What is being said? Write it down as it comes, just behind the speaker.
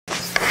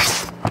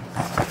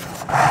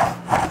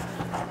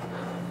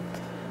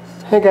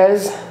Hey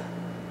guys,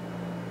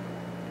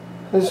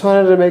 I just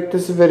wanted to make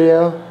this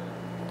video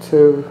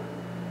to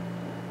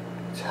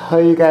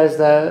tell you guys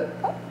that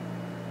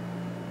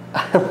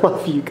I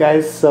love you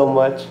guys so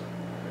much,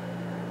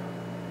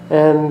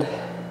 and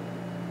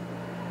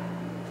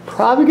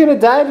probably gonna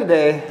die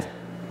today,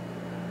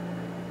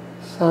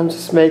 so I'm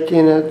just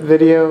making a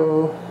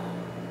video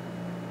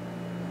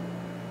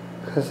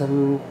because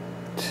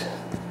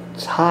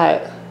it's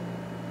hot.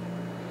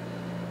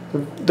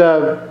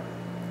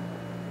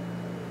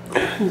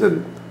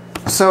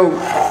 So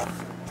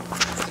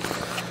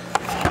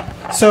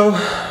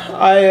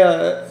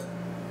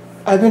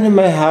I've been in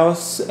my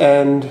house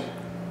and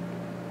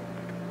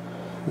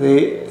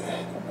the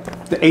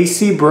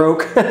AC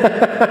broke.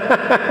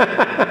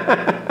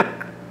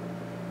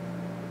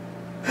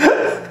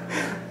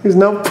 There's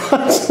no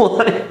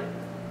punchline.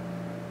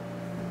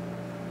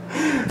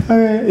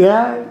 Okay,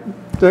 yeah,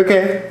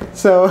 okay.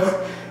 So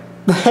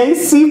the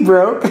AC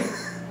broke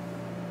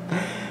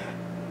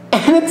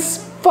and it's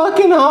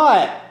fucking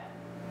hot.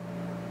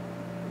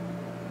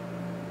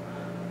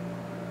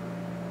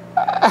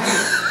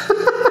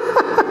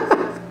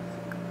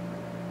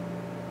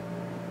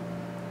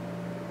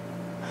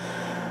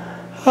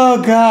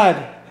 Oh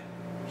God,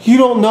 you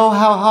don't know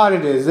how hot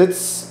it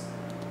is.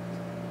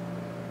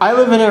 I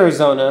live in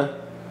Arizona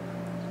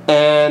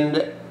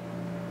and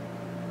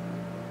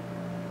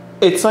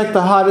it's like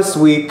the hottest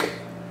week.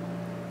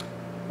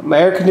 My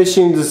air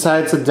conditioning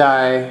decided to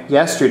die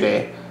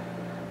yesterday.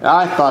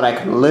 I thought I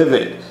could live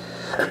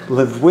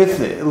with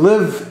it,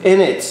 live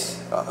in it.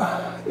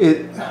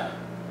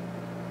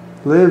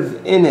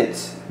 Live in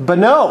it. But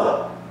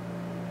no!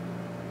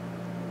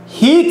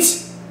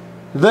 Heat!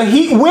 The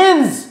heat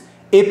wins!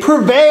 It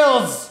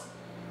prevails!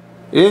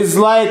 It is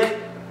like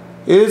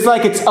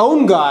its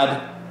own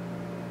god,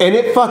 and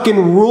it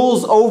fucking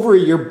rules over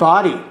your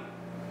body.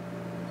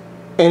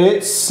 And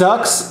it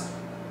sucks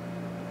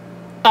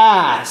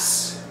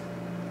ass.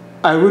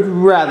 I would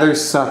rather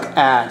suck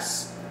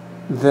ass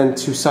than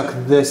to suck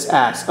this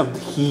ass of the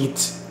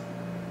heat.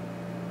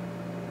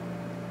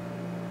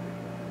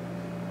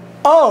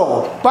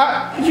 Oh,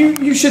 but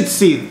you should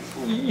see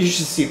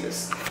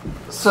this.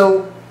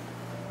 So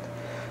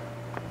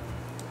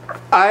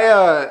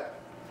oh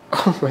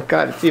my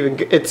God,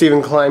 it's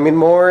even climbing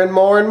more and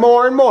more and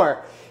more and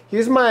more.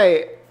 Here's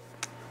my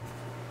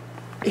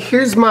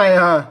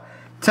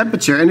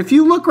temperature, and if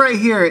you look right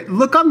here,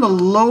 look on the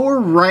lower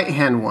right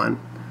hand one.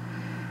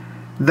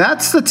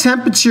 That's the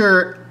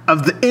temperature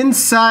of the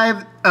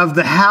inside of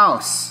the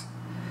house.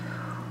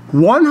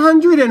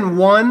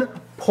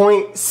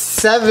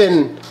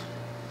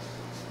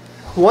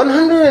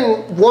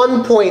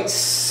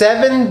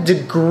 101.7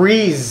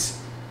 degrees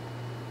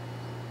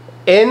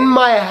in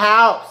my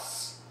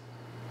house.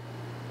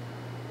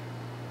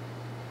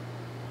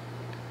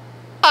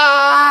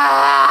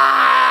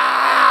 Ah!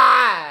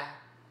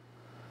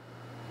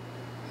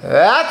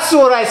 That's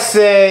what I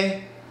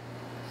say.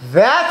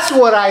 That's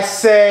what I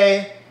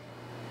say.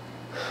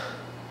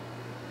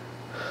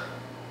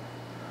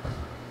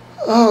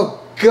 Oh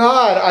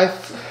God,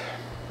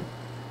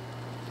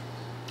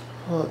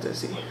 oh,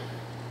 dizzy.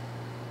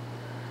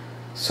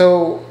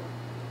 So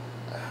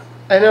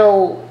I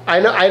know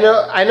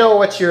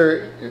what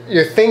you're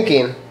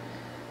thinking.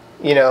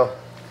 You know,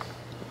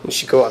 you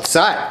should go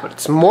outside, but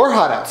it's more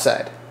hot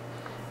outside.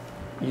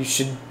 You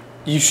should,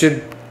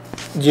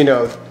 you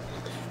know,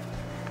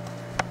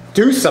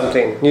 do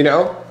something, you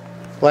know?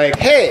 Like,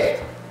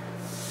 hey,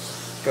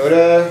 go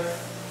to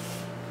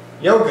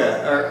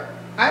yoga, or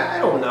I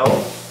don't know.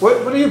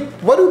 What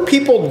do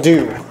people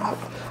do?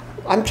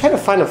 I'm trying to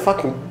find a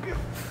fucking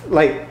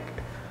like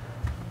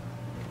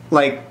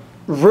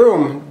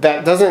room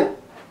that doesn't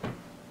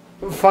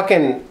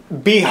fucking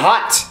be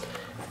hot.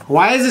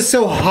 Why is it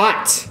so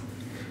hot?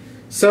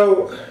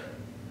 So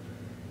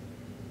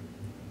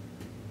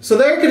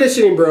the air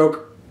conditioning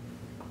broke.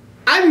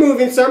 I'm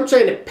moving, so I'm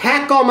trying to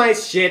pack all my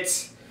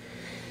shit.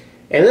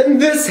 And then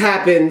this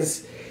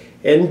happens,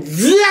 and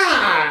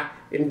yeah,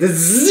 and the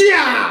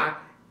yeah,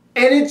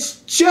 and it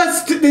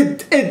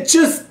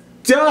just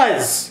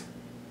does.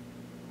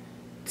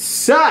 It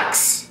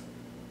sucks.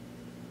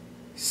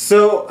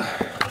 So,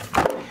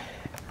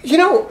 you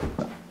know,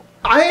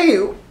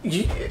 I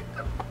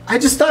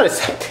just thought of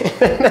something.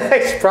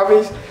 I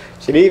probably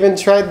should even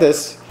tried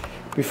this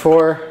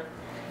before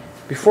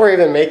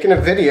even making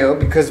a video,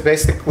 because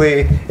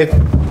basically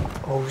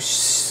oh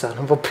son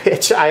of a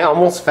bitch, I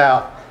almost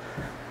fell.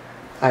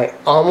 I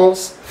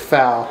almost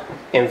fell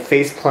and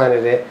face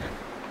planted it.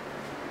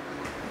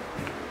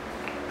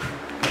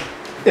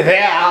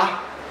 Yeah.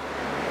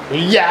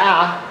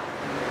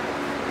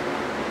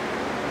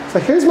 So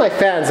here's my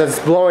fans that's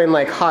blowing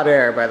like hot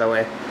air, by the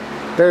way.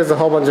 There's a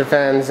whole bunch of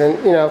fans, and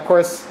you know, of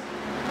course,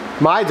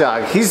 my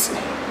dog,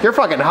 you're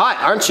fucking hot,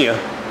 aren't you?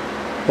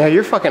 Yeah,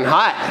 you're fucking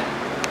hot.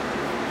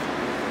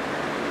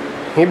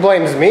 He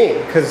blames me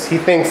because he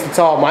thinks it's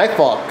all my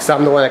fault because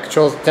I'm the one that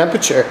controls the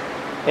temperature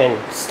and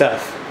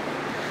stuff.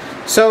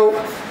 So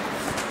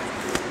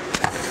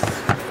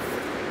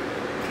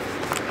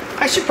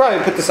I should probably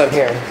put this on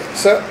here.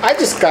 So I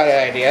just got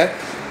an idea.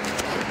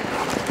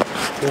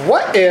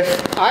 What if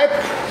I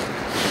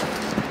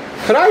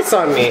put ice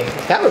on me?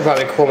 That would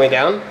probably cool me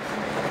down.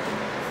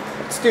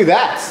 Let's do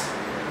that.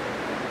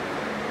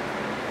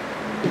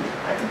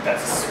 I think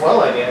that's a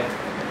swell idea.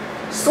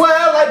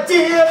 Swell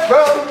idea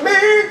from me.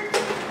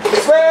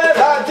 Swell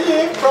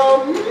idea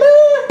from me.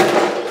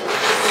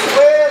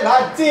 Swell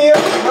idea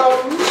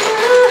from me.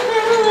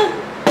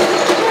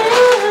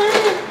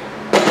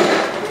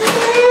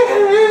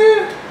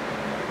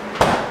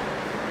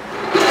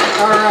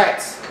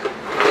 Alright.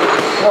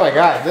 Oh my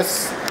god,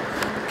 this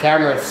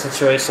camera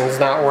situation is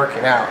not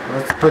working out.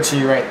 Let's put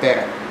you right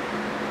there.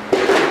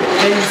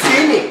 Can you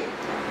see me?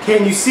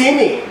 Can you see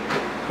me?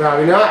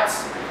 Probably not.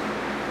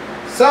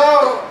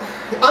 So,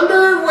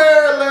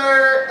 underwear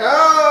alert.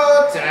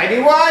 Oh, tidy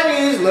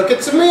whities, look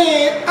it to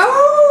me.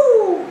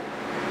 Oh!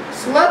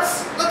 So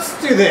let's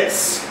do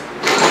this.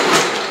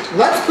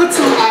 Let's put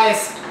some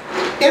ice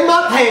in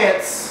my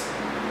pants.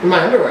 In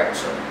my underwear,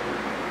 actually.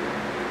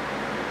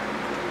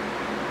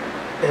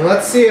 And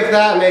let's see if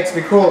that makes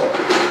me cooler.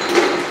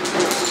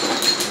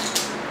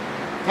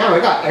 Damn, I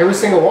got every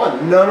single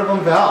one. None of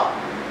them fell.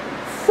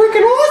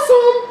 Freaking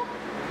awesome!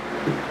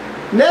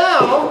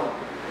 Now,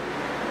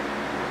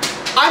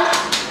 I'm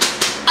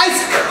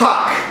ice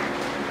cock.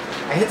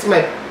 I hit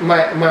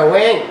my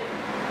wing.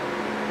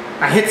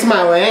 I hit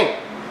my wing.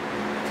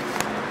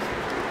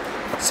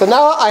 So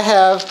now I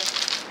have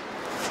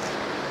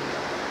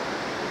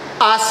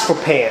ice for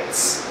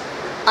pants.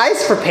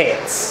 Ice for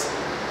pants.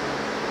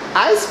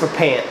 Ice for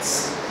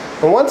pants.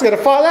 And one's gonna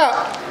fall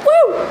out.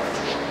 Woo!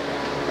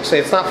 Actually,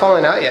 it's not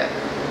falling out yet.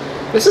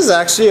 This is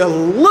actually a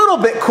little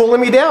bit cooling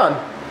me down.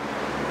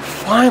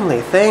 Finally,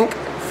 thank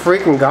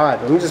freaking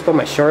God. Let me just put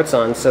my shorts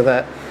on so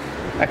that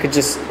I could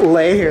just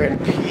lay here in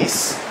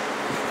peace.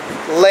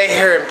 Lay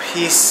here in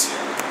peace.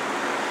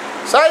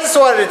 So I just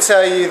wanted to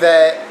tell you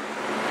that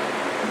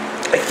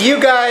if you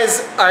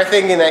guys are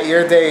thinking that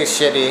your day is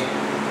shitty,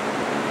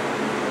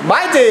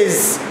 my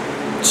day's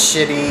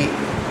shitty.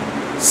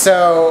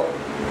 So,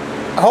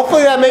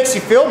 hopefully that makes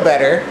you feel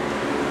better.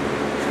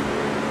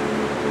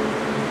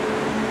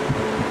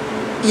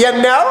 You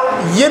know.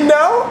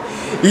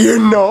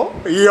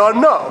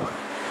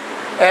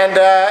 And,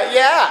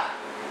 yeah.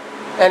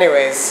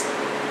 Anyways,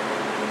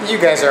 you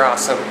guys are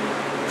awesome.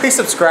 Please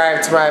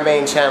subscribe to my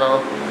main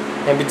channel,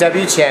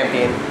 MBW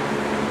Champion.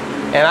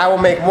 And I will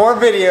make more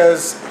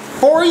videos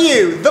for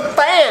you, the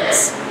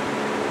fans.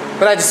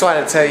 But I just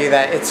wanted to tell you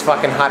that it's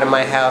fucking hot in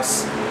my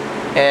house.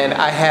 And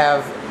I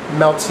have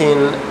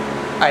melting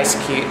ice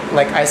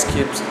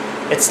cubes.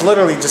 It's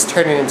literally just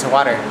turning into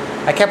water.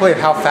 I can't believe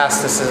how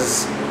fast this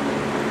is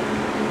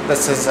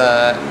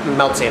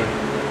melting.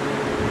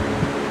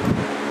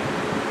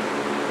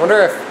 I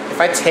wonder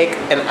if I take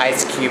an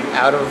ice cube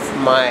out of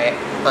my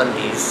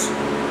undies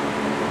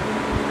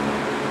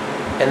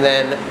and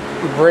then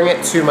bring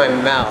it to my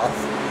mouth.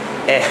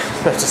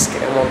 I'm just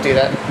kidding, I won't do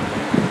that.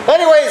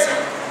 Anyways,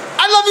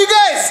 I love you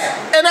guys,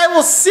 and I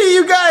will see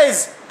you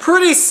guys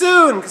pretty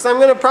soon, because I'm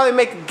gonna probably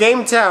make a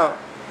game tout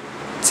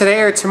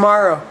today or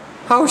tomorrow.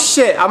 Oh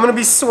shit, I'm gonna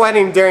be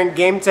sweating during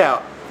game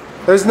tout.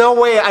 There's no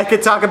way I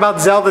could talk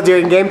about Zelda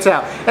during game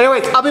tout.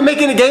 Anyways, I'll be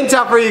making a game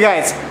tout for you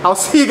guys. I'll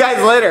see you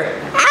guys later.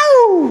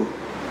 Ow!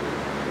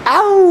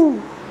 Ow!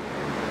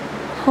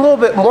 A little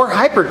bit more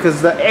hyper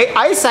because the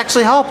ice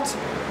actually helped.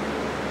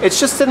 It's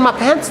just in my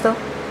pants though.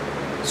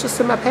 It's just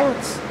in my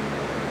pants.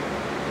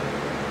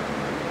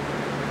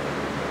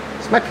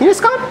 Is my penis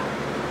gone?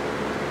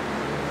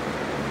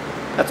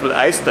 That's what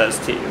ice does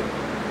to you.